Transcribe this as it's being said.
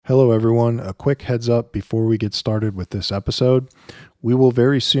Hello, everyone. A quick heads up before we get started with this episode. We will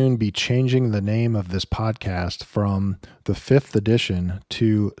very soon be changing the name of this podcast from the 5th edition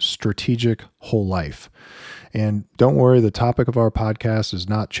to Strategic Whole Life. And don't worry, the topic of our podcast is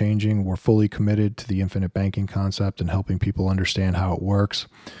not changing. We're fully committed to the infinite banking concept and helping people understand how it works.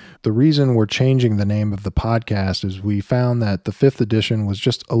 The reason we're changing the name of the podcast is we found that the 5th edition was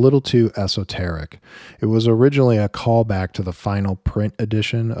just a little too esoteric. It was originally a callback to the final print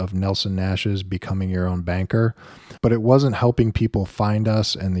edition of Nelson Nash's Becoming Your Own Banker, but it wasn't helping people find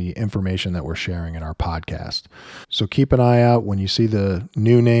us and the information that we're sharing in our podcast. So keep an eye out when you see the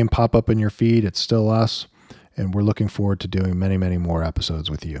new name pop up in your feed. It's still us, and we're looking forward to doing many, many more episodes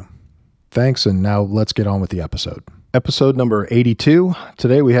with you. Thanks, and now let's get on with the episode. Episode number 82.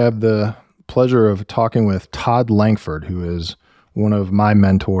 Today we have the pleasure of talking with Todd Langford, who is one of my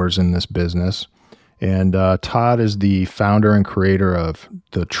mentors in this business. And Todd is the founder and creator of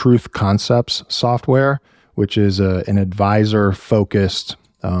the Truth Concepts software, which is an advisor-focused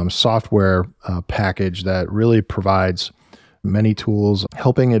software package that really provides many tools,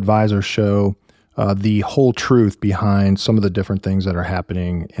 helping advisors show the whole truth behind some of the different things that are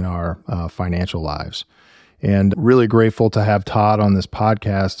happening in our financial lives. And really grateful to have Todd on this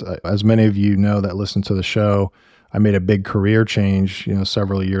podcast. As many of you know that listen to the show, I made a big career change,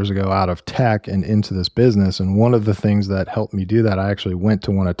 several years ago out of tech and into this business. And one of the things that helped me do that, I actually went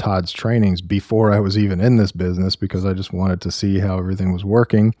to one of Todd's trainings before I was even in this business because I just wanted to see how everything was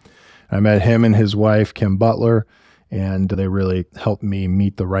working. I met him and his wife, Kim Butler, and they really helped me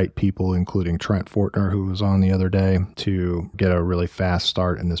meet the right people, including Trent Fortner, who was on the other day, to get a really fast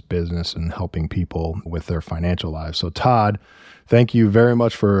start in this business and helping people with their financial lives. So Todd, thank you very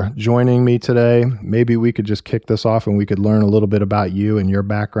much for joining me today. Maybe we could just kick this off and we could learn a little bit about you and your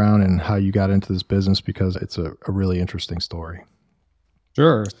background and how you got into this business, because it's a really interesting story.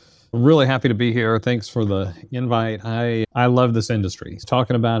 Sure. I'm really happy to be here. Thanks for the invite. I love this industry.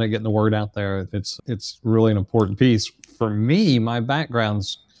 Talking about it, getting the word out there, it's really an important piece. For me, my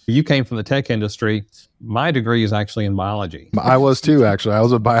background's, you came from the tech industry. My degree is actually in biology. I was too, actually. I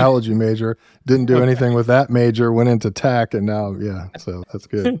was a biology major, didn't do anything with that major, went into tech, and now, so that's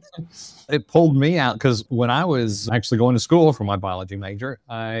good. It pulled me out because when I was actually going to school for my biology major,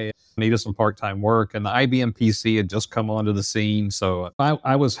 I needed some part-time work, and the IBM PC had just come onto the scene. So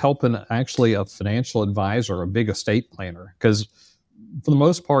I was helping actually a financial advisor, a big estate planner, because for the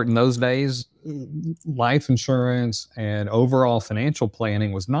most part in those days, life insurance and overall financial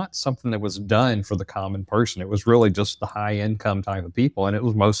planning was not something that was done for the common person. It was really just the high income type of people, and it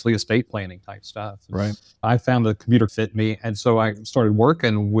was mostly estate planning type stuff. Right. I found the computer fit me, and so I started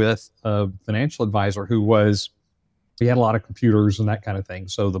working with a financial advisor he had a lot of computers and that kind of thing.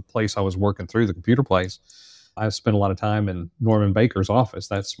 So the place I was working through, the computer place, I spent a lot of time in Norman Baker's office.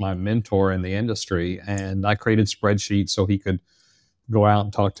 That's my mentor in the industry, and I created spreadsheets so he could go out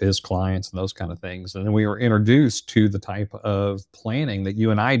and talk to his clients and those kind of things. And then we were introduced to the type of planning that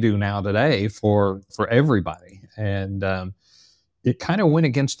you and I do now today for everybody. And it kind of went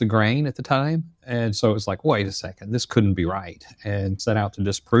against the grain at the time. And so it's like, wait a second, this couldn't be right, and set out to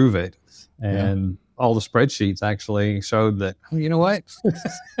disprove it. And all the spreadsheets actually showed that, you know what?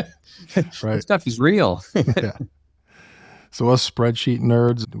 This stuff is real. Yeah. So us spreadsheet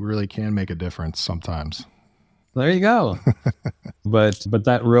nerds really can make a difference sometimes. There you go. But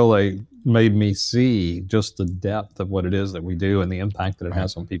that really made me see just the depth of what it is that we do and the impact that it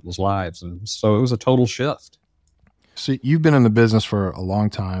has on people's lives. And so it was a total shift. So you've been in the business for a long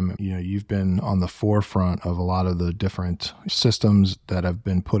time. You've been on the forefront of a lot of the different systems that have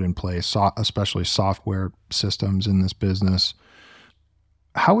been put in place, especially software systems in this business.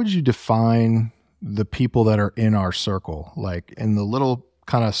 How would you define the people that are in our circle, like in the little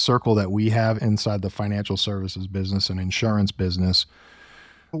kind of circle that we have inside the financial services business and insurance business?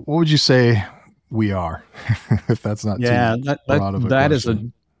 What would you say we are, if that's not too broad of a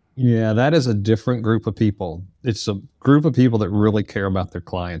question? That is a different group of people. It's a group of people that really care about their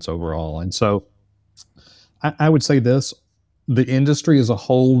clients overall. And so I would say this: the industry as a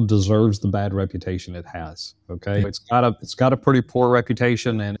whole deserves the bad reputation it has. Okay. It's got a pretty poor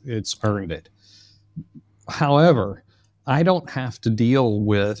reputation, and it's earned it. However, I don't have to deal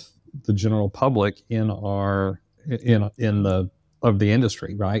with the general public in the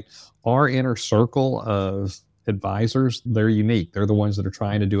industry, right? Our inner circle of advisors, they're unique. They're the ones that are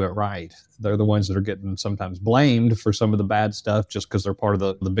trying to do it right. They're the ones that are getting sometimes blamed for some of the bad stuff just because they're part of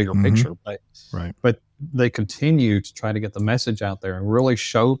the bigger picture. But they continue to try to get the message out there and really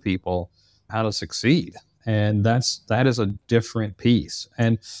show people how to succeed. And that is a different piece.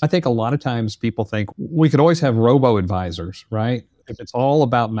 And I think a lot of times people think we could always have robo advisors, right? if it's all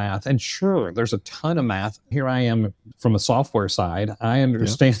about math, and sure, there's a ton of math. Here I am from a software side. I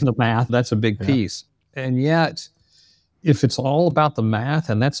understand the math. That's a big piece. And yet, if it's all about the math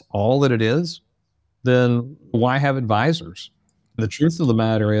and that's all that it is, then why have advisors? The truth of the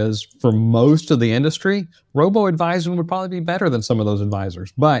matter is, for most of the industry, robo-advising would probably be better than some of those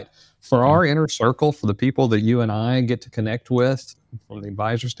advisors. But for our inner circle, for the people that you and I get to connect with from the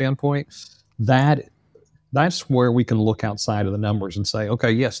advisor standpoint, that's where we can look outside of the numbers and say,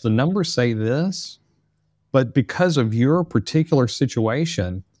 okay, yes, the numbers say this, but because of your particular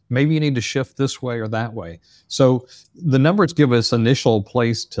situation, maybe you need to shift this way or that way. So the numbers give us initial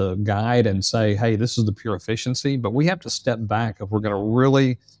place to guide and say, hey, this is the pure efficiency, but we have to step back if we're going to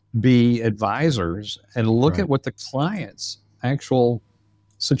really be advisors and look at what the client's actual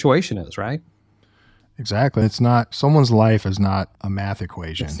situation is, right? Exactly. It's not, someone's life is not a math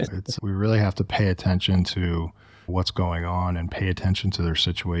equation. We really have to pay attention to what's going on and pay attention to their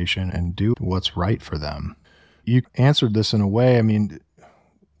situation and do what's right for them. You answered this in a way. I mean,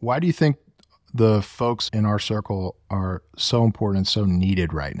 why do you think the folks in our circle are so important and so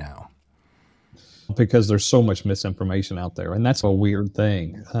needed right now? Because there's so much misinformation out there. And that's a weird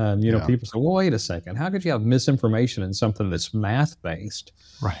thing. People say, well, wait a second. How could you have misinformation in something that's math-based?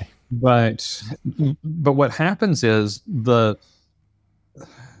 Right. But what happens is the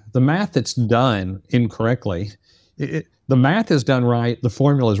math that's done incorrectly, the math is done right, the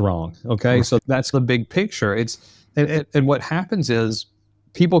formula is wrong. Okay. Right. So that's the big picture. And what happens is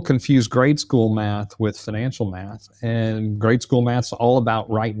people confuse grade school math with financial math, and grade school math's all about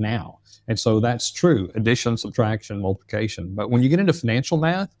right now. And so that's true. Addition, subtraction, multiplication. But when you get into financial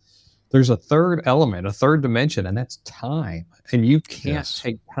math, there's a third element, a third dimension, and that's time. And you can't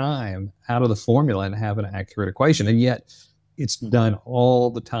take time out of the formula and have an accurate equation. And yet it's done all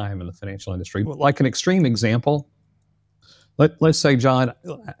the time in the financial industry. Like an extreme example, let's say, John,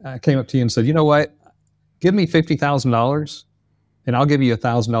 I came up to you and said, you know what, give me $50,000 and I'll give you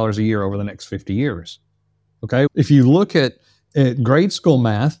 $1,000 a year over the next 50 years. Okay. If you look at grade school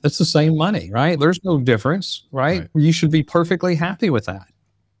math, that's the same money, right? There's no difference, right? You should be perfectly happy with that.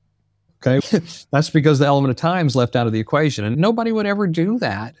 Okay. That's because the element of time is left out of the equation, and nobody would ever do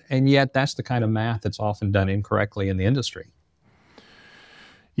that. And yet that's the kind of math that's often done incorrectly in the industry.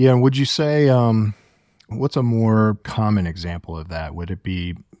 Yeah. And would you say, what's a more common example of that? Would it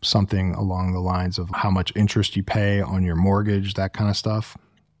be something along the lines of how much interest you pay on your mortgage, that kind of stuff?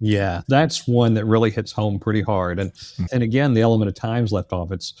 Yeah, that's one that really hits home pretty hard. And again, the element of time's left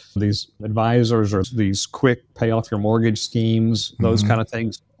off. It's these advisors or these quick pay off your mortgage schemes, those kind of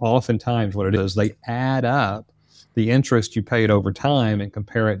things. Oftentimes what it is, they add up the interest you paid over time and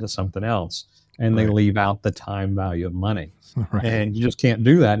compare it to something else. And they leave out the time value of money. Right. And you just can't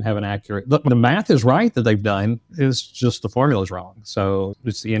do that and have an accurate, the math is right that they've done, is just the formula is wrong. So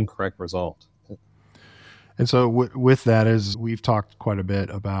it's the incorrect result. And so with that, is we've talked quite a bit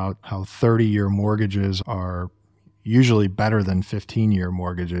about how 30-year mortgages are usually better than 15-year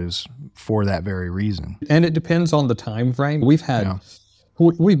mortgages for that very reason. And it depends on the time frame.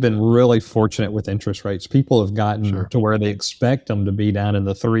 We've been really fortunate with interest rates. People have gotten to where they expect them to be down in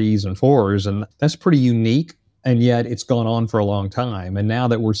the 3s and 4s, and that's pretty unique. And yet it's gone on for a long time. And now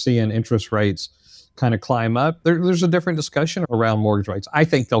that we're seeing interest rates kind of climb up, there's a different discussion around mortgage rates. I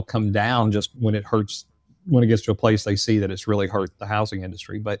think they'll come down just when it hurts. When it gets to a place they see that it's really hurt the housing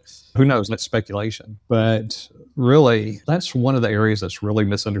industry. But who knows? That's speculation. But really, that's one of the areas that's really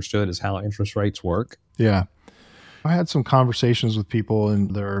misunderstood, is how interest rates work. Yeah. I had some conversations with people,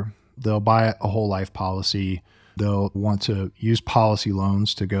 and they'll buy a whole life policy. They'll want to use policy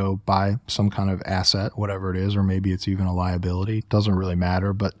loans to go buy some kind of asset, whatever it is, or maybe it's even a liability. It doesn't really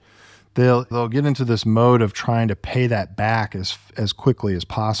matter. But they'll get into this mode of trying to pay that back as quickly as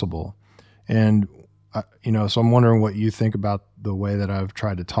possible. And so I'm wondering what you think about the way that I've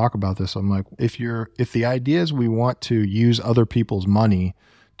tried to talk about this. I'm like, if the idea is we want to use other people's money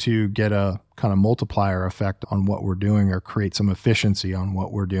to get a kind of multiplier effect on what we're doing or create some efficiency on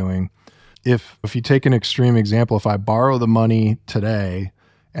what we're doing, if you take an extreme example, if I borrow the money today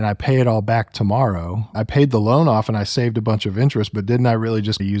and I pay it all back tomorrow, I paid the loan off and I saved a bunch of interest, but didn't I really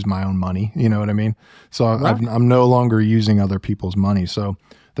just use my own money? You know what I mean? So I'm no longer using other people's money. So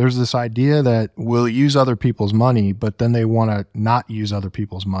there's this idea that we'll use other people's money, but then they want to not use other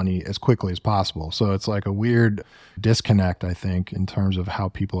people's money as quickly as possible. So it's like a weird disconnect, I think, in terms of how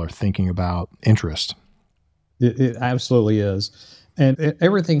people are thinking about interest. It absolutely is. And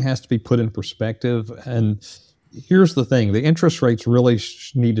everything has to be put in perspective. And here's the thing, the interest rates really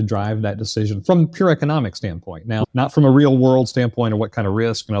need to drive that decision from a pure economic standpoint. Now, not from a real world standpoint of what kind of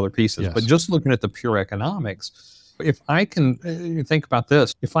risk and other pieces, but just looking at the pure economics. If I can think about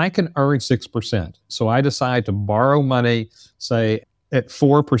this, if I can earn 6%, so I decide to borrow money, say at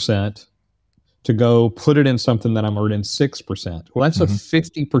 4%, to go put it in something that I'm earning 6%. Well, that's a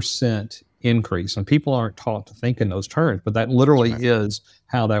 50% increase. And people aren't taught to think in those terms, but that literally is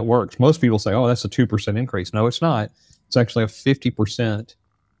how that works. Most people say, oh, that's a 2% increase. No, it's not. It's actually a 50%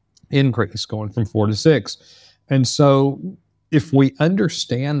 increase going from 4 to 6. And so if we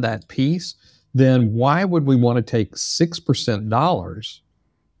understand that piece, then why would we want to take 6% dollars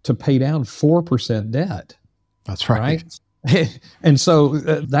to pay down 4% debt? That's right. And so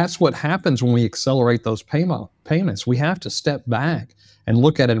that's what happens when we accelerate those payments. We have to step back and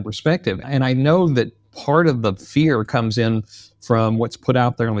look at it in perspective. And I know that part of the fear comes in from what's put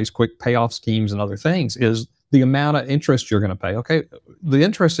out there on these quick payoff schemes and other things is the amount of interest you're going to pay. Okay, the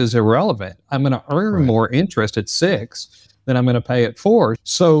interest is irrelevant. I'm going to earn more interest at 6 than I'm going to pay at 4.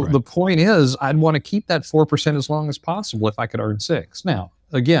 So the point is, I'd want to keep that 4% as long as possible if I could earn 6. Now,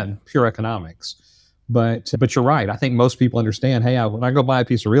 again, pure economics. But you're right. I think most people understand, hey, when I go buy a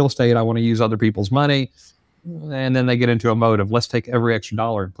piece of real estate, I want to use other people's money. And then they get into a mode of, let's take every extra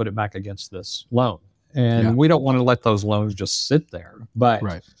dollar and put it back against this loan. And we don't want to let those loans just sit there. But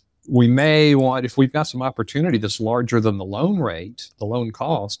we may want, if we've got some opportunity that's larger than the loan rate, the loan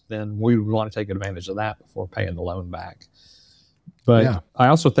cost, then we would want to take advantage of that before paying the loan back. But I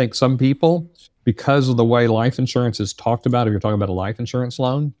also think some people, because of the way life insurance is talked about, if you're talking about a life insurance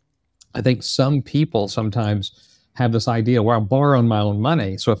loan, I think some people sometimes have this idea where I'm borrowing my own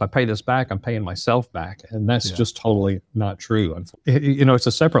money. So if I pay this back, I'm paying myself back. And that's just totally not true. It's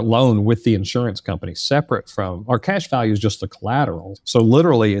a separate loan with the insurance company, separate from our cash value is just the collateral. So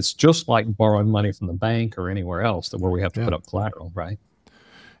literally it's just like borrowing money from the bank or anywhere else where we have to put up collateral, right?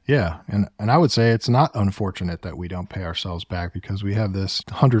 Yeah. And I would say it's not unfortunate that we don't pay ourselves back because we have this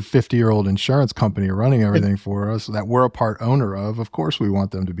 150-year-old insurance company running everything for us that we're a part owner of. Of course, we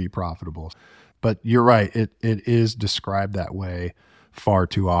want them to be profitable. But you're right. It is described that way far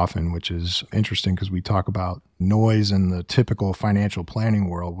too often, which is interesting because we talk about noise in the typical financial planning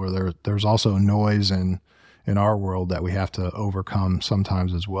world where there's also noise in our world that we have to overcome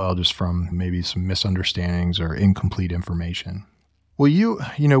sometimes as well, just from maybe some misunderstandings or incomplete information. Well,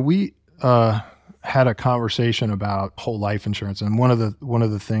 we had a conversation about whole life insurance, and one of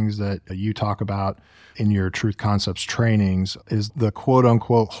the things that you talk about in your Truth Concepts trainings is the quote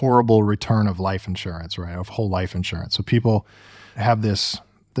unquote horrible return of life insurance, right? Of whole life insurance. So people have this.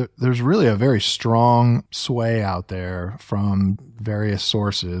 There's really a very strong sway out there from various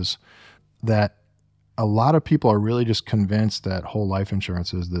sources that a lot of people are really just convinced that whole life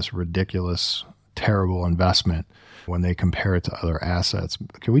insurance is this ridiculous, terrible investment when they compare it to other assets.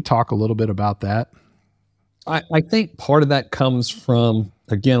 Can we talk a little bit about that? I think part of that comes from,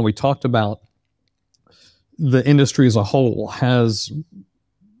 again, we talked about the industry as a whole has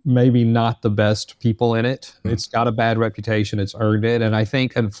maybe not the best people in it. It's got a bad reputation. It's earned it. And I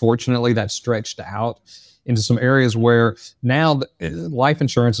think, unfortunately, that's stretched out into some areas where now life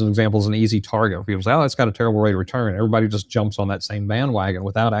insurance, as an example, is an easy target. People say, oh, it's got a terrible rate of return. Everybody just jumps on that same bandwagon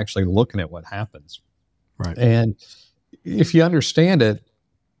without actually looking at what happens. Right. And if you understand it,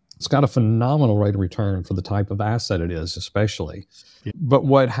 it's got a phenomenal rate of return for the type of asset it is, especially. Yeah. But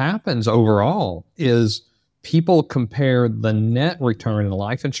what happens overall is people compare the net return in a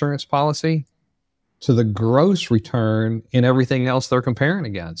life insurance policy to the gross return in everything else they're comparing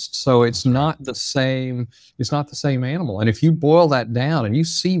against. So it's not the same animal. And if you boil that down and you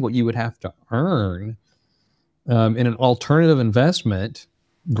see what you would have to earn in an alternative investment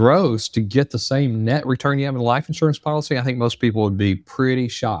gross to get the same net return you have in a life insurance policy, I think most people would be pretty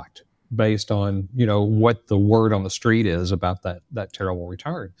shocked based on, what the word on the street is about that terrible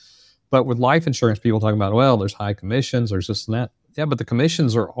return. But with life insurance, people talking about, well, there's high commissions, there's this and that. Yeah, but the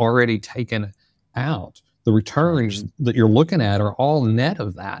commissions are already taken out. The returns that you're looking at are all net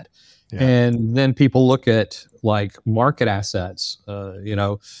of that. Yeah. And then people look at like market assets,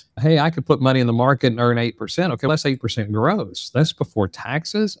 hey, I could put money in the market and earn 8%. Okay, that's 8% gross. That's before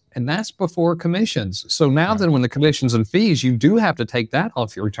taxes and that's before commissions. So now then when the commissions and fees, you do have to take that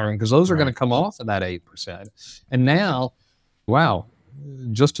off your return because those are going to come off of that 8%. And now, wow,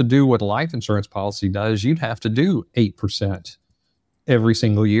 just to do what a life insurance policy does, you'd have to do 8% every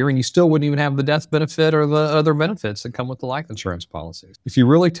single year, and you still wouldn't even have the death benefit or the other benefits that come with the life insurance policies. If you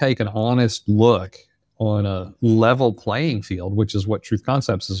really take an honest look on a level playing field, which is what Truth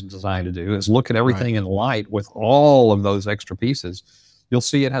Concepts is designed to do, is look at everything in light with all of those extra pieces, you'll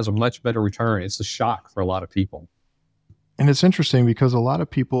see it has a much better return. It's a shock for a lot of people. And it's interesting because a lot of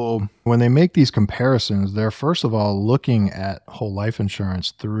people, when they make these comparisons, they're first of all looking at whole life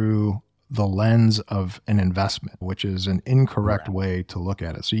insurance through the lens of an investment, which is an incorrect way to look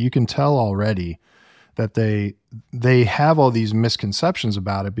at it. So you can tell already that they have all these misconceptions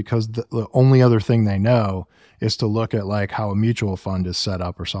about it because the only other thing they know is to look at like how a mutual fund is set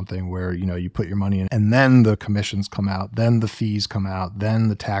up or something where, you know, you put your money in and then the commissions come out, then the fees come out, then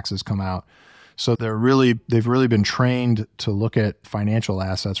the taxes come out. So they've really been trained to look at financial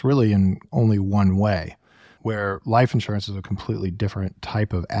assets really in only one way, where life insurance is a completely different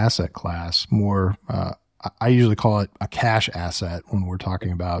type of asset class, more I usually call it a cash asset when we're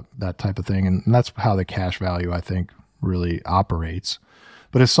talking about that type of thing. And that's how the cash value, I think, really operates.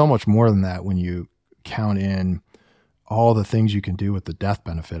 But it's so much more than that when you count in all the things you can do with the death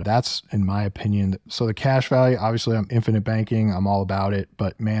benefit. That's, in my opinion, so the cash value, obviously I'm infinite banking, I'm all about it.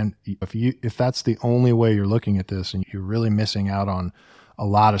 But man, if that's the only way you're looking at this, and you're really missing out on a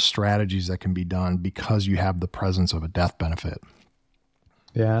lot of strategies that can be done because you have the presence of a death benefit.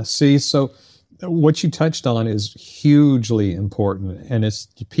 Yeah, see, so what you touched on is hugely important, and it's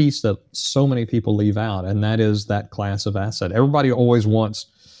the piece that so many people leave out, and that is that class of asset. Everybody always wants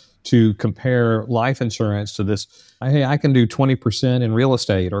to compare life insurance to this, hey, I can do 20% in real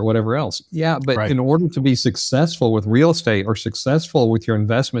estate or whatever else. Yeah, but Right. In order to be successful with real estate or successful with your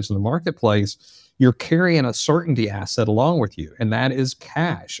investments in the marketplace, you're carrying a certainty asset along with you, and that is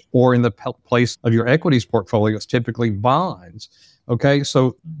cash, or in the place of your equities portfolio, it's typically bonds. Okay,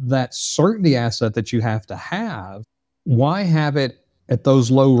 so that certainty asset that you have to have, why have it at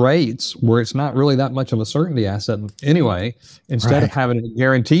those low rates where it's not really that much of a certainty asset anyway, instead of having a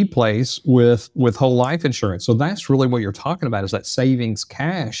guaranteed place with whole life insurance? So that's really what you're talking about, is that savings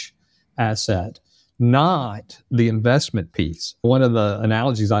cash asset, not the investment piece. One of the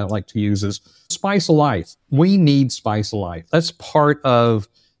analogies I like to use is spice of life. We need spice of life. That's part of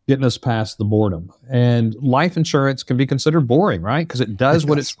getting us past the boredom. And life insurance can be considered boring, right? Because it does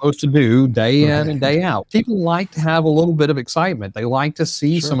what it's supposed to do day in and day out. People like to have a little bit of excitement. They like to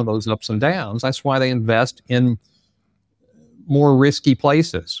see some of those ups and downs. That's why they invest in more risky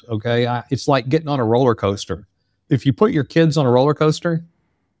places, okay? It's like getting on a roller coaster. If you put your kids on a roller coaster,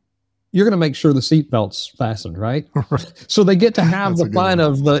 you're going to make sure the seatbelt's fastened, right? So they get to have the fun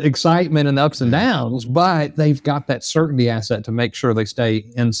of the excitement and the ups and downs, but they've got that certainty asset to make sure they stay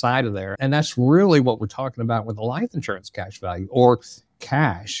inside of there. And that's really what we're talking about with the life insurance cash value, or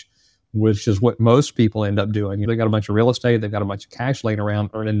cash, which is what most people end up doing. They got a bunch of real estate, they've got a bunch of cash laying around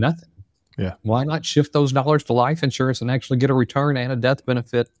earning nothing. Yeah. Why not shift those dollars to life insurance and actually get a return and a death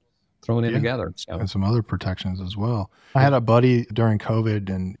benefit thrown in together? So. And some other protections as well. I had a buddy during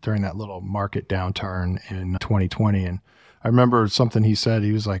COVID and during that little market downturn in 2020. And I remember something he said.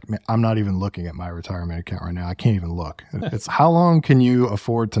 He was like, man, I'm not even looking at my retirement account right now. I can't even look. It's how long can you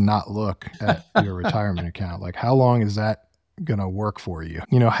afford to not look at your retirement account? Like, how long is that going to work for you?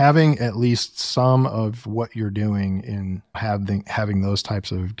 You know, having at least some of what you're doing in having those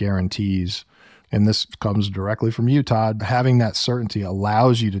types of guarantees, and this comes directly from you, Todd, having that certainty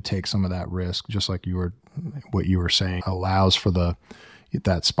allows you to take some of that risk, just like what you were saying, allows for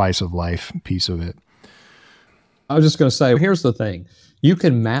that spice of life piece of it. I was just going to say, here's the thing. You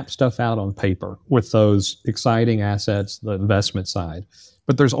can map stuff out on paper with those exciting assets, the investment side,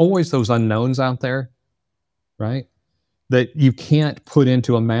 but there's always those unknowns out there, right? That you can't put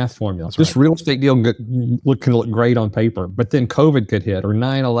into a math formula. This real estate deal can look great on paper, but then COVID could hit, or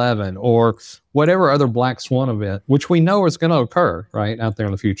 9/11, or whatever other black swan event, which we know is going to occur, right, out there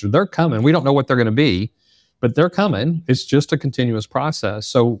in the future. They're coming. We don't know what they're going to be, but they're coming. It's just a continuous process.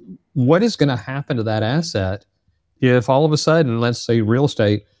 So what is going to happen to that asset if all of a sudden, let's say real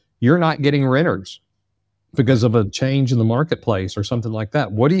estate, you're not getting renters because of a change in the marketplace or something like that?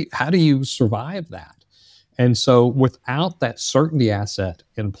 How do you survive that? And so without that certainty asset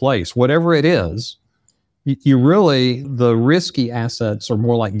in place, whatever it is, the risky assets are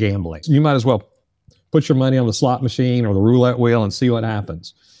more like gambling. You might as well put your money on the slot machine or the roulette wheel and see what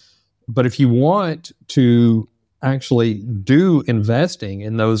happens. But if you want to actually do investing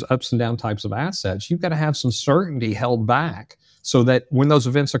in those ups and down types of assets, you've got to have some certainty held back so that when those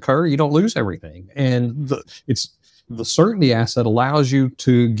events occur, you don't lose everything. And the certainty asset allows you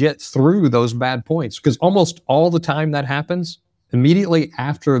to get through those bad points, because almost all the time that happens, immediately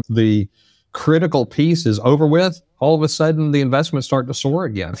after the critical piece is over with, all of a sudden the investments start to soar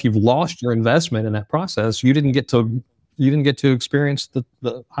again. If you've lost your investment in that process, you didn't get to experience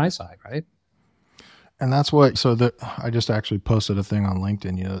the high side, right? And that's I just actually posted a thing on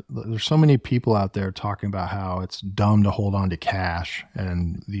LinkedIn. You know, there's so many people out there talking about how it's dumb to hold on to cash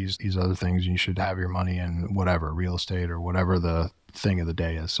and these other things. You should have your money in whatever, real estate or whatever the thing of the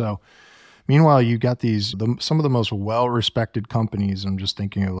day is. So Meanwhile, you got some of the most well-respected companies. I'm just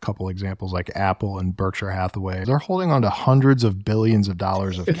thinking of a couple examples like Apple and Berkshire Hathaway. They're holding on to hundreds of billions of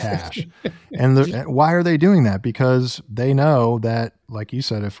dollars of cash. And why are they doing that? Because they know that, like you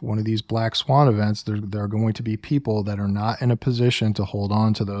said, if one of these black swan events, there are going to be people that are not in a position to hold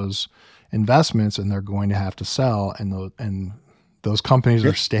on to those investments, and they're going to have to sell. And those companies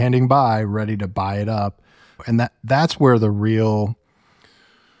are standing by, ready to buy it up. And that's where the real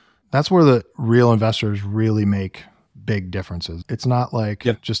investors really make big differences. It's not like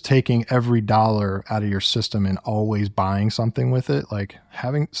just taking every dollar out of your system and always buying something with it. Like,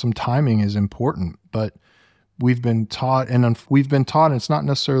 having some timing is important, but we've been taught, and it's not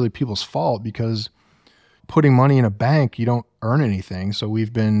necessarily people's fault, because putting money in a bank, you don't earn anything. So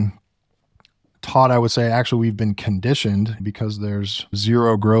we've been taught, I would say, actually, we've been conditioned, because there's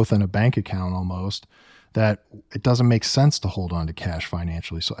zero growth in a bank account almost, that it doesn't make sense to hold on to cash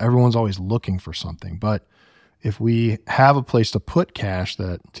financially. So everyone's always looking for something. But if we have a place to put cash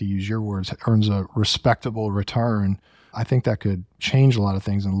that, to use your words, earns a respectable return, I think that could change a lot of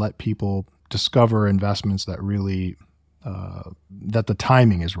things and let people discover investments that really, that the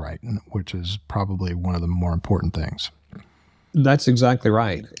timing is right, which is probably one of the more important things. That's exactly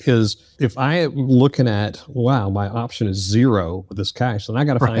right. Is if I am looking at, wow, my option is zero with this cash, then I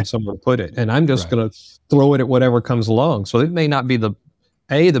got to find somewhere to put it. And I'm just going to throw it at whatever comes along. So it may not be the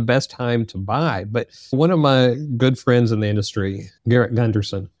best time to buy. But one of my good friends in the industry, Garrett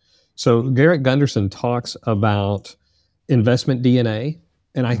Gunderson. So Garrett Gunderson talks about investment DNA.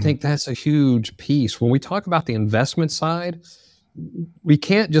 And I think that's a huge piece. When we talk about the investment side, we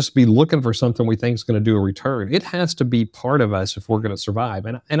can't just be looking for something we think is going to do a return. It has to be part of us if we're going to survive.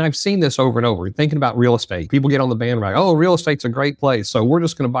 And I've seen this over and over. Thinking about real estate, people get on the bandwagon. Oh, real estate's a great place, so we're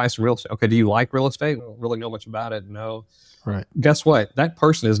just going to buy some real estate. Okay, do you like real estate? I don't really know much about it. No. Right. Guess what? That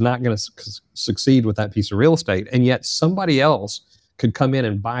person is not going to succeed with that piece of real estate. And yet somebody else could come in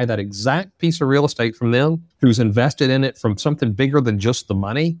and buy that exact piece of real estate from them, who's invested in it from something bigger than just the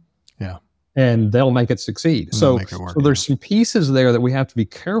money. Yeah. And they'll make it succeed. So there's some pieces there that we have to be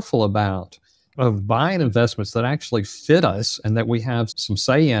careful about, of buying investments that actually fit us and that we have some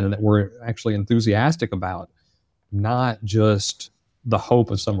say in and that we're actually enthusiastic about, not just the hope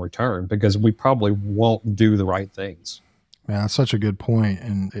of some return, because we probably won't do the right things. Man, that's such a good point.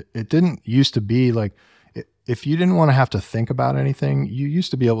 And it didn't used to be like, if you didn't want to have to think about anything, you used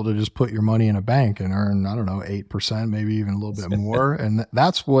to be able to just put your money in a bank and earn, 8%, maybe even a little bit more. And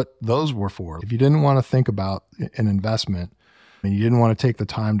that's what those were for. If you didn't want to think about an investment and you didn't want to take the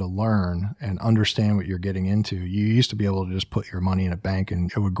time to learn and understand what you're getting into, you used to be able to just put your money in a bank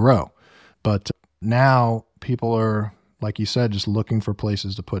and it would grow. But now people are, like you said, just looking for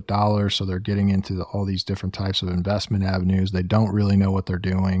places to put dollars. So they're getting into all these different types of investment avenues. They don't really know what they're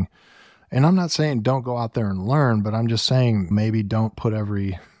doing. And I'm not saying don't go out there and learn, but I'm just saying maybe don't put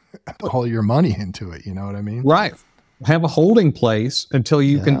all your money into it. You know what I mean? Right. Have a holding place until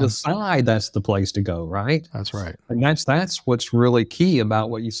you can decide that's the place to go, right? That's right. And that's what's really key about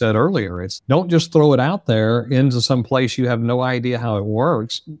what you said earlier. It's don't just throw it out there into some place you have no idea how it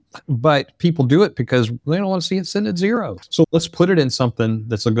works, but people do it because they don't want to see it sitting at zero. So let's put it in something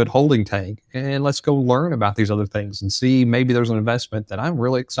that's a good holding tank, and let's go learn about these other things and see maybe there's an investment that I'm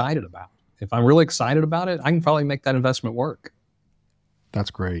really excited about. If I'm really excited about it, I can probably make that investment work.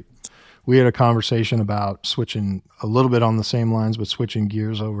 That's great. We had a conversation about switching a little bit on the same lines, but switching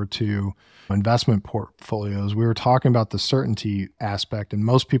gears over to investment portfolios. We were talking about the certainty aspect, and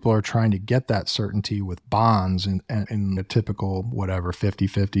most people are trying to get that certainty with bonds in a typical, 50-50,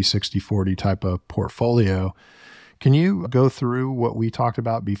 60-40 type of portfolio. Can you go through what we talked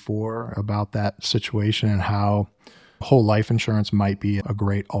about before about that situation and how whole life insurance might be a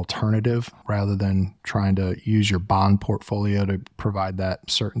great alternative rather than trying to use your bond portfolio to provide that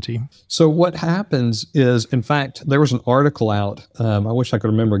certainty? So what happens is, in fact, there was an article out. I wish I could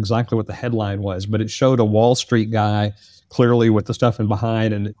remember exactly what the headline was, but it showed a Wall Street guy clearly with the stuff in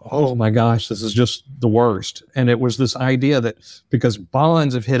behind, and oh my gosh, this is just the worst. And it was this idea that because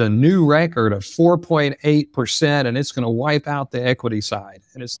bonds have hit a new record of 4.8%, and it's going to wipe out the equity side.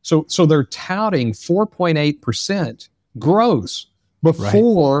 And it's so they're touting 4.8% gross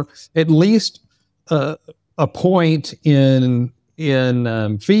before at least a point in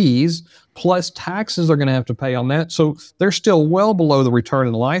fees, plus taxes they're going to have to pay on that. So they're still well below the return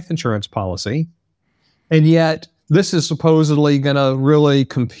in the life insurance policy, and yet this is supposedly going to really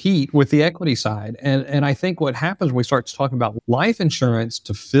compete with the equity side. And I think what happens when we start talking about life insurance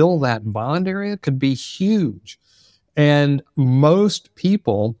to fill that bond area could be huge. And most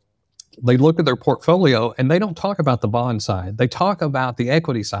people they look at their portfolio and they don't talk about the bond side. They talk about the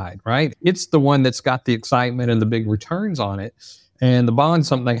equity side, right? It's the one that's got the excitement and the big returns on it. And the bond's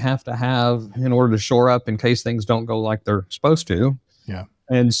something they have to have in order to shore up in case things don't go like they're supposed to. Yeah.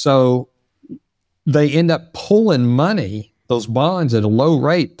 And so they end up pulling money, those bonds at a low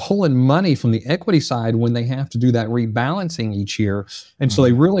rate, pulling money from the equity side when they have to do that rebalancing each year. And so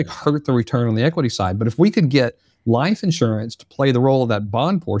they really hurt the return on the equity side. But if we could get life insurance to play the role of that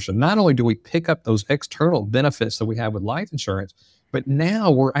bond portion, not only do we pick up those external benefits that we have with life insurance, but now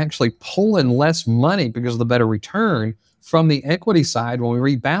we're actually pulling less money because of the better return from the equity side when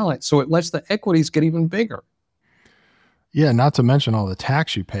we rebalance. So it lets the equities get even bigger. Yeah, not to mention all the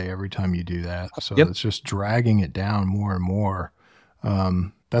tax you pay every time you do that. So It's just dragging it down more and more.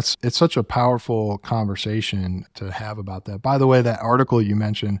 It's such a powerful conversation to have about that. By the way, that article you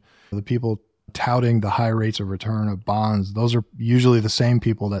mentioned, the people touting the high rates of return of bonds, those are usually the same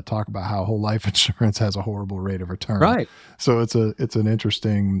people that talk about how whole life insurance has a horrible rate of return. Right. So it's an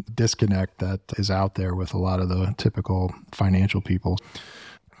interesting disconnect that is out there with a lot of the typical financial people.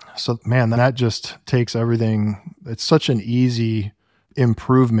 So, man, that just takes everything. It's such an easy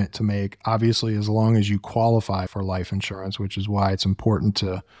improvement to make, obviously, as long as you qualify for life insurance, which is why it's important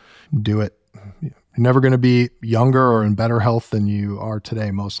to do it. You're never going to be younger or in better health than you are today,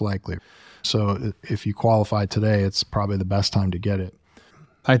 most likely. So if you qualify today, it's probably the best time to get it.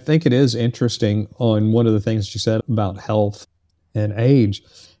 I think it is interesting on one of the things you said about health and age.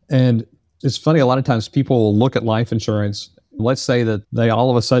 And it's funny, a lot of times people will look at life insurance. Let's say that they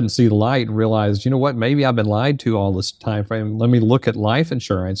all of a sudden see the light and realize, you know what, maybe I've been lied to all this time frame. Let me look at life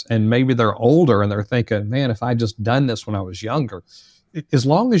insurance. And maybe they're older and they're thinking, man, if I just done this when I was younger. As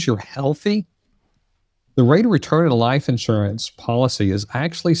long as you're healthy, the rate of return of a life insurance policy is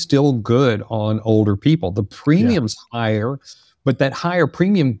actually still good on older people. The premium's higher, but that higher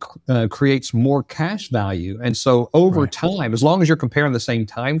premium creates more cash value. And so over time, as long as you're comparing the same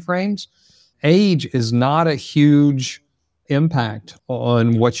time frames, age is not a huge impact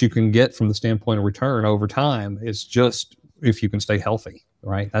on what you can get from the standpoint of return over time. It's just if you can stay healthy,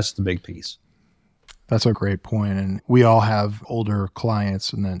 right? That's the big piece. That's a great point. And we all have older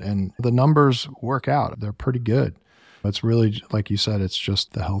clients and the numbers work out. They're pretty good. It's really, like you said, it's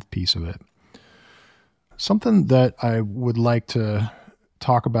just the health piece of it. Something that I would like to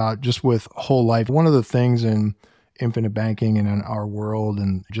talk about just with whole life. One of the things in infinite banking and in our world,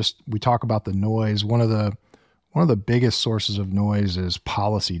 and just we talk about the noise. One of the biggest sources of noise is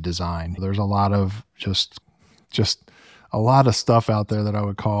policy design. There's a lot of just a lot of stuff out there that I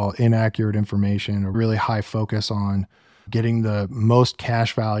would call inaccurate information, a really high focus on getting the most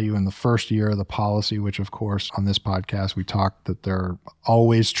cash value in the first year of the policy, which of course on this podcast, we talked that there are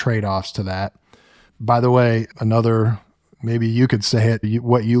always trade-offs to that. By the way, maybe you could say it,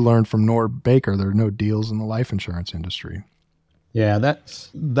 what you learned from Nord Baker, there are no deals in the life insurance industry. Yeah,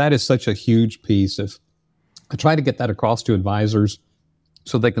 that is such a huge piece. I try to get that across to advisors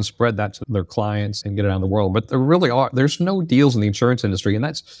so they can spread that to their clients and get it out in the world. But there's no deals in the insurance industry.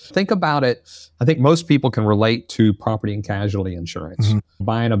 And think about it. I think most people can relate to property and casualty insurance,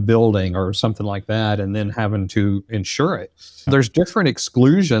 buying a building or something like that, and then having to insure it. There's different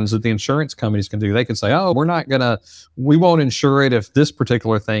exclusions that the insurance companies can do. They can say, oh, we won't insure it if this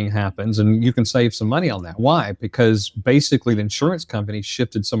particular thing happens. And you can save some money on that. Why? Because basically the insurance company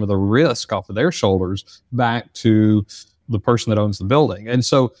shifted some of the risk off of their shoulders back to the person that owns the building. And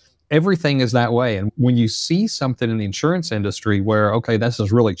so everything is that way. And when you see something in the insurance industry where, okay, this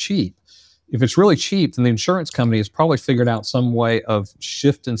is really cheap, if it's really cheap, then the insurance company has probably figured out some way of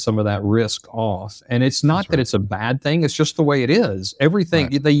shifting some of that risk off. And it's not that it's a bad thing. It's just the way it is. Everything,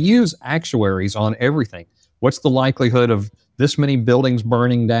 they use actuaries on everything. What's the likelihood of this many buildings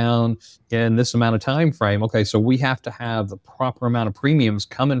burning down in this amount of time frame? Okay, so we have to have the proper amount of premiums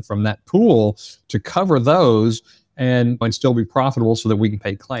coming from that pool to cover those and still be profitable so that we can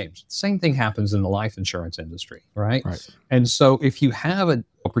pay claims. Same thing happens in the life insurance industry, right? And so if you have a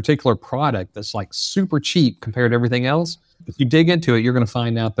particular product that's like super cheap compared to everything else, if you dig into it, you're going to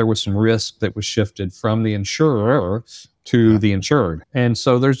find out there was some risk that was shifted from the insurer to the insured. And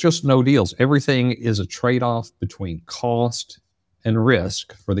so there's just no deals. Everything is a trade-off between cost and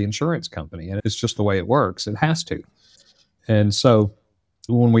risk for the insurance company. And it's just the way it works. It has to. And so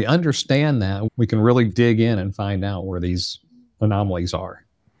when we understand that, we can really dig in and find out where these anomalies are.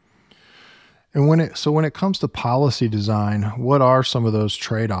 And when it comes to policy design, what are some of those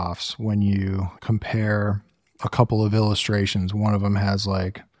trade-offs when you compare a couple of illustrations? One of them has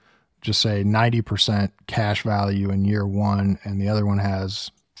just say 90% cash value in year one, and the other one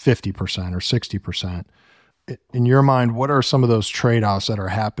has 50% or 60%. In your mind, what are some of those trade-offs that are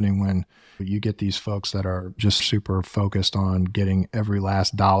happening when you get these folks that are just super focused on getting every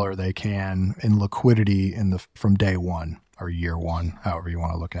last dollar they can in liquidity from day one or year one, however you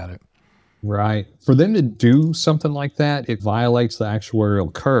want to look at it? Right. For them to do something like that, it violates the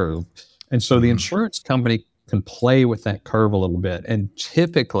actuarial curve. And so the Mhm. insurance company can play with that curve a little bit. And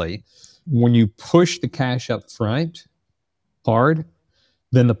typically, when you push the cash up front hard,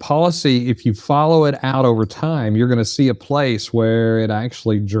 then the policy, if you follow it out over time, you're going to see a place where it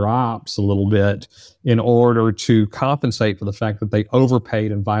actually drops a little bit in order to compensate for the fact that they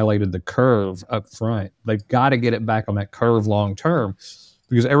overpaid and violated the curve up front. They've got to get it back on that curve long term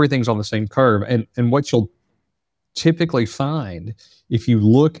because everything's on the same curve. And what you'll typically find if you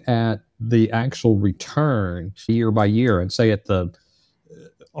look at the actual return year by year and say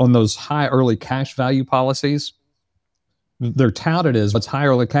on those high early cash value policies, they're touted as it's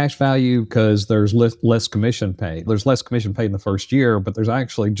higher the cash value because there's less commission paid. There's less commission paid in the first year, but there's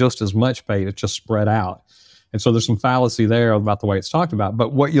actually just as much paid. It's just spread out. And so there's some fallacy there about the way it's talked about.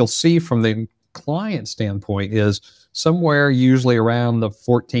 But what you'll see from the client standpoint is somewhere usually around the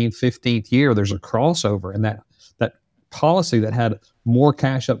 14th, 15th year, there's a crossover, and that policy that had more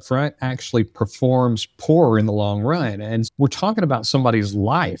cash up front actually performs poorer in the long run. And we're talking about somebody's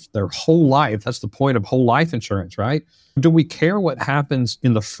life, their whole life. That's the point of whole life insurance, right? Do we care what happens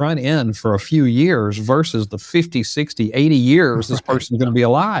in the front end for a few years versus the 50, 60, 80 years this person's going to be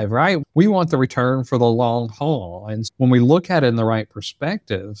alive, right? We want the return for the long haul. And when we look at it in the right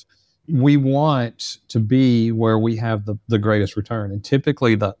perspective, we want to be where we have the greatest return. And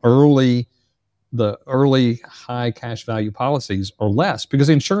typically the early high cash value policies are less because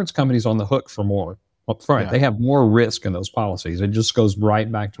the insurance company's on the hook for more up front. Yeah. They have more risk in those policies. It just goes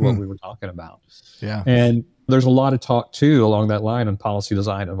right back to what we were talking about. Yeah. And there's a lot of talk too along that line on policy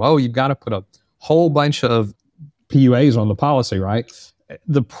design of, you've got to put a whole bunch of PUAs on the policy, right?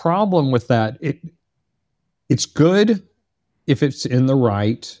 The problem with that, it's good if it's in the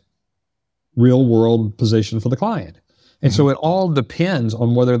right real world position for the client. And so it all depends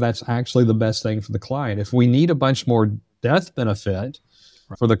on whether that's actually the best thing for the client. If we need a bunch more death benefit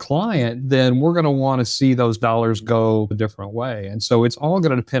for the client, then we're going to want to see those dollars go a different way. And so it's all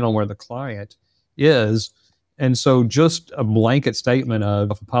going to depend on where the client is. And so just a blanket statement of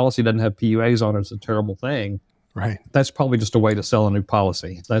if a policy doesn't have PUAs on it, it's a terrible thing. Right. That's probably just a way to sell a new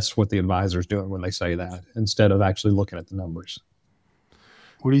policy. That's what the advisor's doing when they say that, instead of actually looking at the numbers.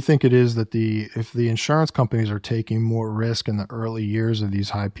 What do you think it is that if the insurance companies are taking more risk in the early years of these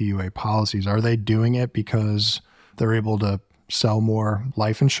high PUA policies, are they doing it because they're able to sell more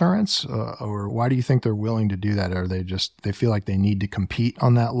life insurance? Or why do you think they're willing to do that? Are they feel like they need to compete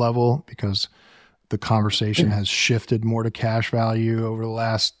on that level because the conversation has shifted more to cash value over the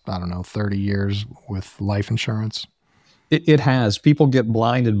last, 30 years with life insurance? It has. People get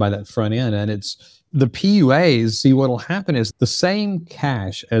blinded by that front end, and it's the PUAs. See, what'll happen is the same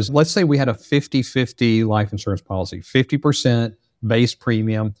cash as, let's say we had a 50-50 life insurance policy, 50% base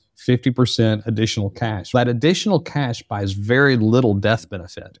premium, 50% additional cash. That additional cash buys very little death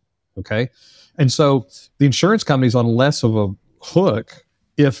benefit, okay? And so the insurance company's on less of a hook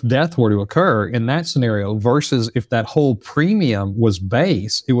if death were to occur in that scenario versus if that whole premium was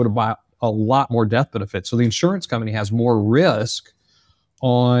base, it would have bought a lot more death benefit. So the insurance company has more risk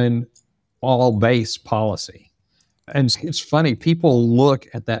on all base policy. And it's funny, people look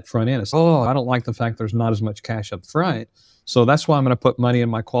at that front end and say, I don't like the fact there's not as much cash up front. So that's why I'm going to put money in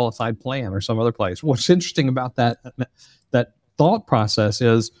my qualified plan or some other place. What's interesting about that thought process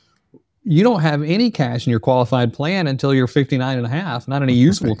is you don't have any cash in your qualified plan until you're 59 and a half, not any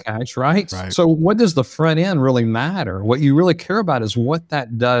usable cash, right? So what does the front end really matter? What you really care about is what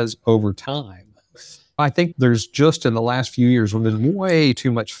that does over time. I think there's just in the last few years, there's been way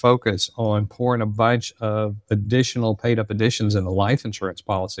too much focus on pouring a bunch of additional paid up additions in the life insurance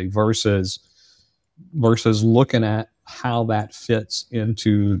policy versus looking at how that fits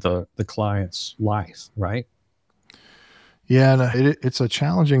into the client's life, right? Yeah, and it's a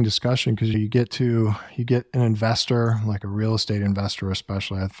challenging discussion because you get an investor, like a real estate investor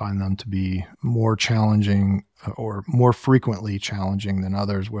especially. I find them to be more challenging or more frequently challenging than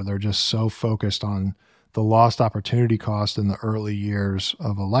others, where they're just so focused on the lost opportunity cost in the early years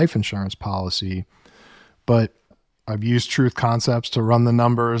of a life insurance policy. But I've used Truth Concepts to run the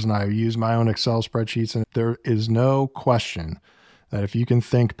numbers, and I use my own Excel spreadsheets, and there is no question that if you can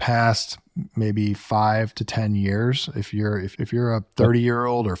think past maybe 5 to 10 years, if you're a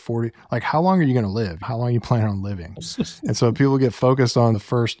 30-year-old or 40, like how long are you going to live? How long are you planning on living? And so people get focused on the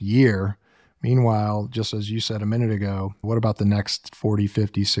first year. Meanwhile, just as you said a minute ago, what about the next 40,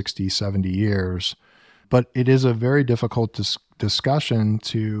 50, 60, 70 years? but it is a very difficult discussion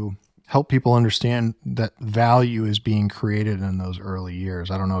to help people understand that value is being created in those early years.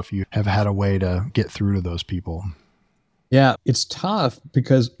 I don't know if you have had a way to get through to those people. Yeah, it's tough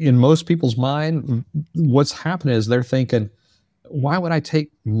because in most people's mind, what's happening is they're thinking, why would I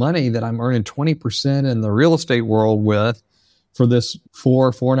take money that I'm earning 20% in the real estate world with for this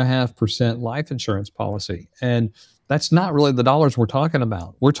 4.5% life insurance policy? And that's not really the dollars we're talking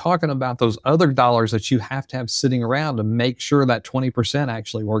about. We're talking about those other dollars that you have to have sitting around to make sure that 20%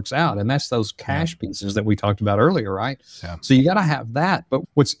 actually works out. And that's those cash pieces that we talked about earlier, right? Yeah. So you got to have that. But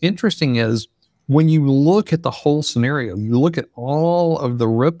what's interesting is when you look at the whole scenario, you look at all of the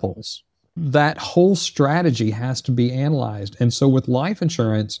ripples, that whole strategy has to be analyzed. And so with life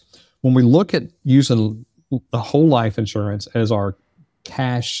insurance, when we look at using the whole life insurance as our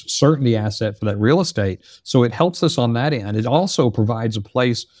cash certainty asset for that real estate, so it helps us on that end. It also provides a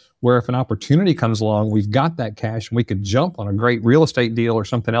place where if an opportunity comes along, we've got that cash and we could jump on a great real estate deal or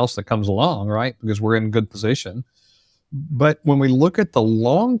something else that comes along, right? Because we're in a good position. But when we look at the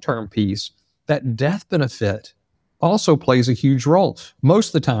long-term piece, that death benefit also plays a huge role. Most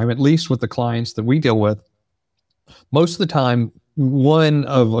of the time, at least with the clients that we deal with, most of the time, one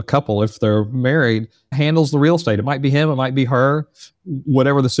of a couple, if they're married, handles the real estate. It might be him, it might be her,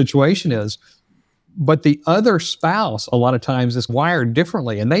 whatever the situation is. But the other spouse, a lot of times, is wired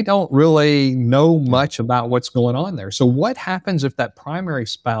differently, and they don't really know much about what's going on there. So what happens if that primary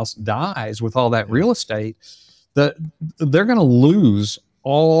spouse dies with all that real estate? They're going to lose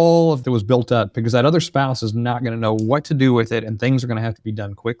all of that was built up because that other spouse is not going to know what to do with it, and things are going to have to be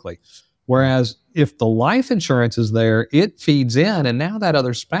done quickly. Whereas if the life insurance is there, it feeds in, and now that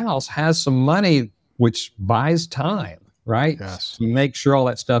other spouse has some money, which buys time, right? Yes. To make sure all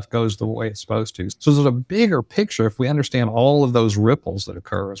that stuff goes the way it's supposed to. So there's a bigger picture if we understand all of those ripples that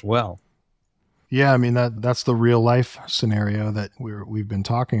occur as well. Yeah, I mean, that's the real life scenario that we've been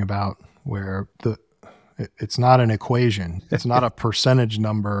talking about, where it's not an equation. It's not a percentage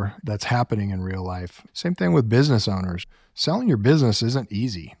number that's happening in real life. Same thing with business owners. Selling your business isn't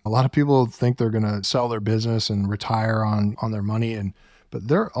easy. A lot of people think they're going to sell their business and retire on their money, but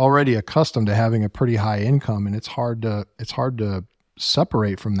they're already accustomed to having a pretty high income, and it's hard to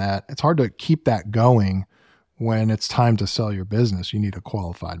separate from that. It's hard to keep that going when it's time to sell your business. You need a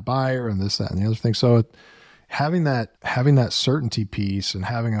qualified buyer and this, that, and the other thing. So having that certainty piece and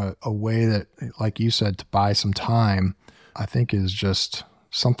having a way that, like you said, to buy some time, I think is just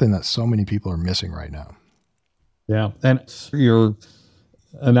something that so many people are missing right now. Yeah. And your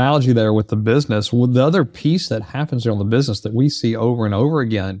analogy there with the business, the other piece that happens there on the business that we see over and over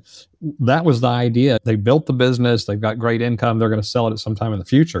again, that was the idea. They built the business, they've got great income, they're going to sell it at some time in the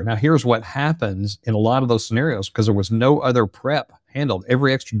future. Now, here's what happens in a lot of those scenarios, because there was no other prep handled.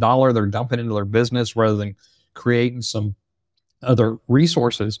 Every extra dollar they're dumping into their business rather than creating some other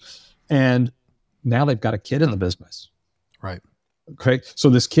resources. And now they've got a kid in the business. Right. Okay. So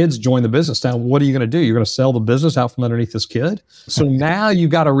this kid's joined the business. Now, what are you going to do? You're going to sell the business out from underneath this kid? So now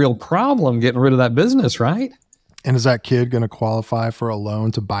you've got a real problem getting rid of that business, right? And is that kid going to qualify for a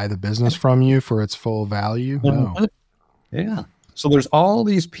loan to buy the business from you for its full value? No. Yeah. So there's all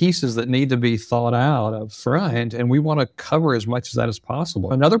these pieces that need to be thought out up front, and we want to cover as much of that as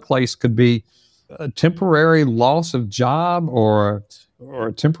possible. Another place could be a temporary loss of job or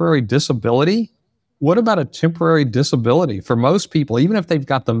a temporary disability. What about a temporary disability? For most people, even if they've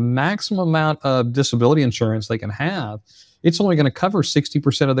got the maximum amount of disability insurance they can have, it's only going to cover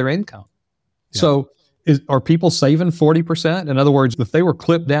 60% of their income. Yeah. So are people saving 40%? In other words, if they were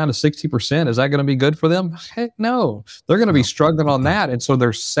clipped down to 60%, is that going to be good for them? Heck no. They're going to be struggling on that. And so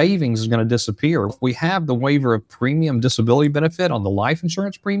their savings is going to disappear. If we have the waiver of premium disability benefit on the life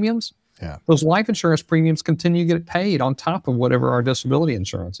insurance premiums, those life insurance premiums continue to get paid on top of whatever our disability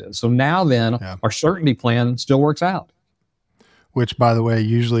insurance is. So now then, our certainty plan still works out. Which, by the way,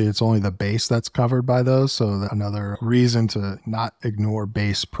 usually it's only the base that's covered by those. So another reason to not ignore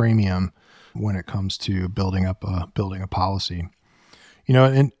base premium when it comes to building a policy. You know,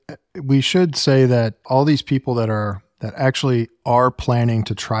 and we should say that all these people that actually are planning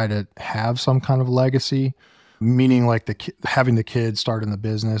to try to have some kind of legacy, meaning like having the kids start in the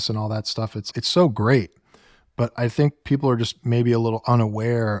business and all that stuff, it's so great. But I think people are just maybe a little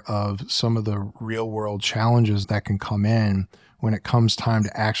unaware of some of the real world challenges that can come in when it comes time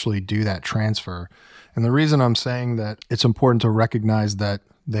to actually do that transfer. And the reason I'm saying that it's important to recognize that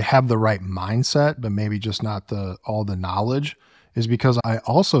they have the right mindset, but maybe just not all the knowledge, is because I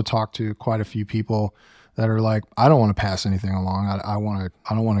also talk to quite a few people that are like, I don't want to pass anything along.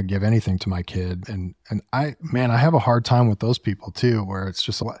 I don't want to give anything to my kid. And I have a hard time with those people too, where it's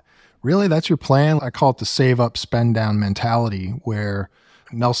just what, really, that's your plan? I call it the save up, spend down mentality, where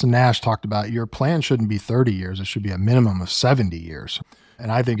Nelson Nash talked about your plan shouldn't be 30 years. It should be a minimum of 70 years.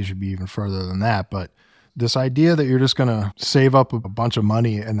 And I think it should be even further than that. But this idea that you're just going to save up a bunch of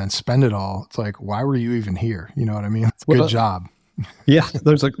money and then spend it all, it's like, why were you even here? You know what I mean? Good job. Yeah,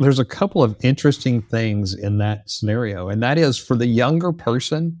 there's a couple of interesting things in that scenario. And that is, for the younger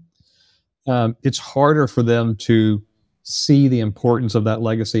person, it's harder for them to see the importance of that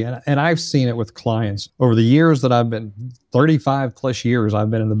legacy. And I've seen it with clients over the years that I've been 35 plus years I've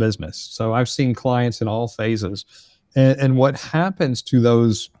been in the business. So I've seen clients in all phases. And what happens to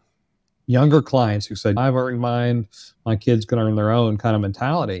those younger clients who say, I've earned mine, my kid's going to earn their own kind of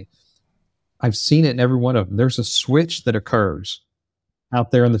mentality, I've seen it in every one of them. There's a switch that occurs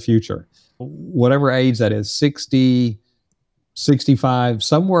out there in the future, whatever age that is, 60, 65,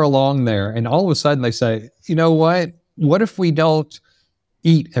 somewhere along there. And all of a sudden they say, you know what? What if we don't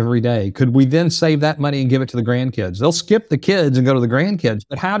eat every day? Could we then save that money and give it to the grandkids? They'll skip the kids and go to the grandkids.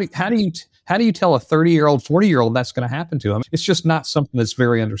 But how do you tell a 30-year-old, 40-year-old that's going to happen to them? It's just not something that's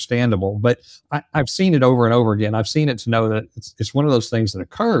very understandable. But I've seen it over and over again. I've seen it to know that it's one of those things that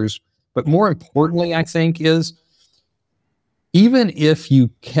occurs. But more importantly, I think, is even if you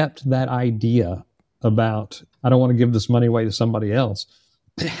kept that idea about, I don't want to give this money away to somebody else,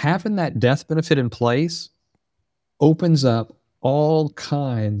 having that death benefit in place opens up all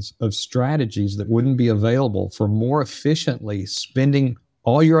kinds of strategies that wouldn't be available for more efficiently spending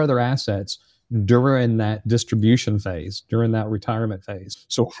all your other assets during that distribution phase, during that retirement phase.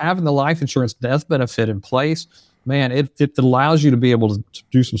 So having the life insurance death benefit in place, man, it allows you to be able to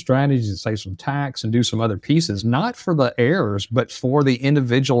do some strategies and save some tax and do some other pieces, not for the heirs, but for the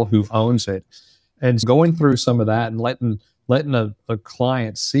individual who owns it. And going through some of that and letting a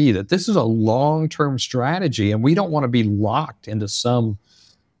client see that this is a long-term strategy and we don't want to be locked into some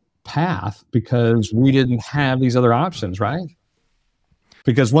path because we didn't have these other options, right?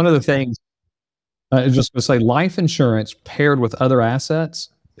 Because one of the things, just to say, life insurance paired with other assets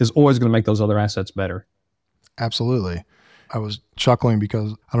is always going to make those other assets better. Absolutely. I was chuckling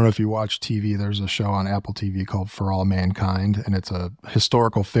because I don't know if you watch TV. There's a show on Apple TV called For All Mankind, and it's a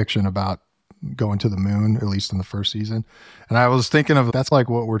historical fiction about going to the moon, at least in the first season. And I was thinking of, that's like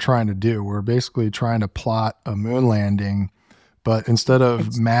what we're trying to do. We're basically trying to plot a moon landing, but instead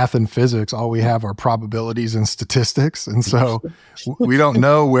of math and physics, all we have are probabilities and statistics. And so we don't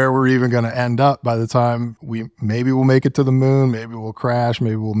know where we're even going to end up by the time maybe we'll make it to the moon, maybe we'll crash,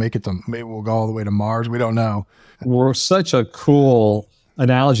 maybe we'll go all the way to Mars. We don't know. We're such a cool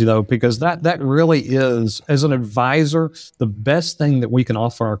analogy though, because that really is, as an advisor, the best thing that we can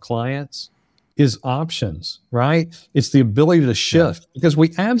offer our clients is options, right? It's the ability to shift, because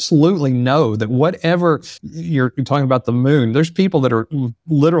we absolutely know that whatever you're talking about, the moon, there's people that are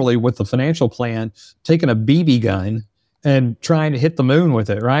literally with the financial plan taking a BB gun and trying to hit the moon with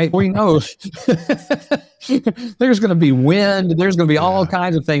it, right? We know there's going to be wind, there's going to be all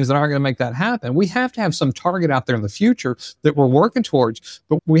kinds of things that aren't going to make that happen. We have to have some target out there in the future that we're working towards,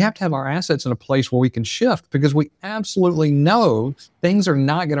 but we have to have our assets in a place where we can shift, because we absolutely know things are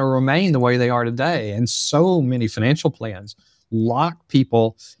not going to remain the way they are today. And so many financial plans lock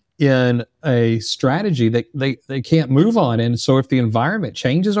people in a strategy that they can't move on. And so if the environment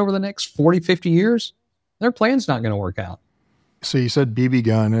changes over the next 40, 50 years, their plan's not going to work out. So you said BB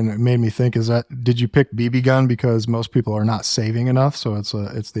gun, and it made me think, did you pick BB gun because most people are not saving enough? So it's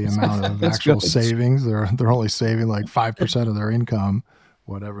the amount of actual savings. They're only saving like 5% of their income,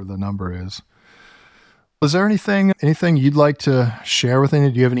 whatever the number is. Is there anything you'd like to share with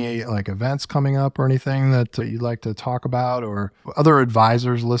any? Do you have any like events coming up or anything that you'd like to talk about, or other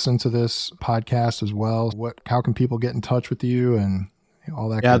advisors listen to this podcast as well? How can people get in touch with you and all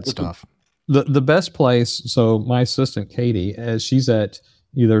that good stuff? The best place, so my assistant, Katie, she's at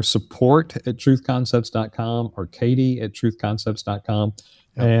either support@truthconcepts.com or Katie@truthconcepts.com.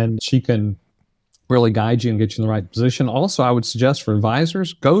 Yep. And she can really guide you and get you in the right position. Also, I would suggest for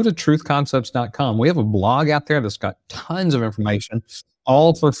advisors, go to truthconcepts.com. We have a blog out there that's got tons of information,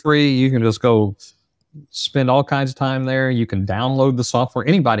 all for free. You can just go spend all kinds of time there. You can download the software.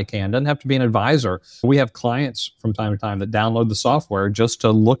 Anybody can. Doesn't have to be an advisor. We have clients from time to time that download the software just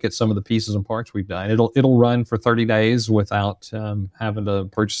to look at some of the pieces and parts we've done. It'll run for 30 days without having to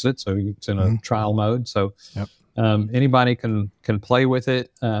purchase it. So it's in a trial mode. So anybody can play with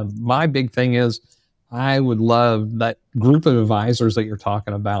it. My big thing is, I would love that group of advisors that you're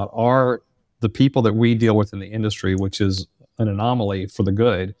talking about are the people that we deal with in the industry, which is an anomaly for the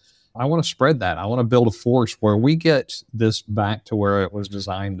good. I want to spread that. I want to build a force where we get this back to where it was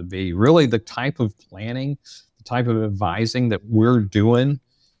designed to be. Really, the type of planning, the type of advising that we're doing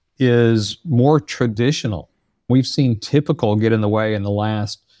is more traditional. We've seen typical get in the way in the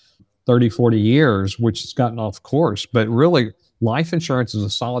last 30, 40 years, which has gotten off course. But really, life insurance is a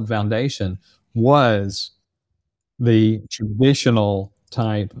solid foundation, was the traditional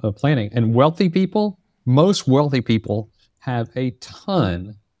type of planning. And wealthy people, most wealthy people have a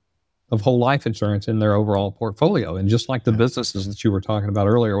ton of whole life insurance in their overall portfolio. And just like the businesses that you were talking about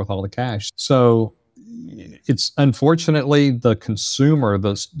earlier with all the cash. So it's unfortunately the consumer,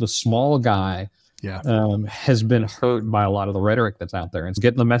 the small guy, has been hurt by a lot of the rhetoric that's out there. And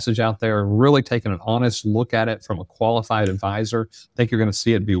getting the message out there, really taking an honest look at it from a qualified advisor, I think you're going to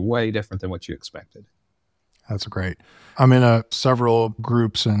see it be way different than what you expected. That's great. I'm in several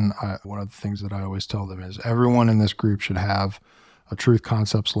groups, and one of the things that I always tell them is everyone in this group should have a Truth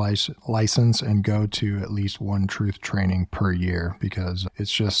Concepts license and go to at least one truth training per year, because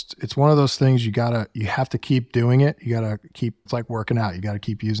it's one of those things you have to keep doing it. It's like working out. You got to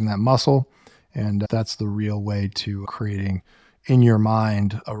keep using that muscle. And that's the real way to creating in your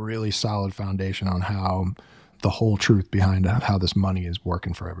mind a really solid foundation on how the whole truth behind how this money is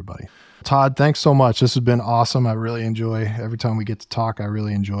working for everybody. Todd, thanks so much. This has been awesome. I really enjoy every time we get to talk. I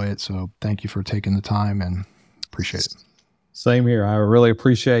really enjoy it. So thank you for taking the time and appreciate it. Same here. I really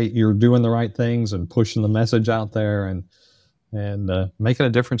appreciate you doing the right things and pushing the message out there and making a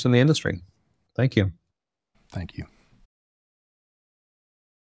difference in the industry. Thank you. Thank you.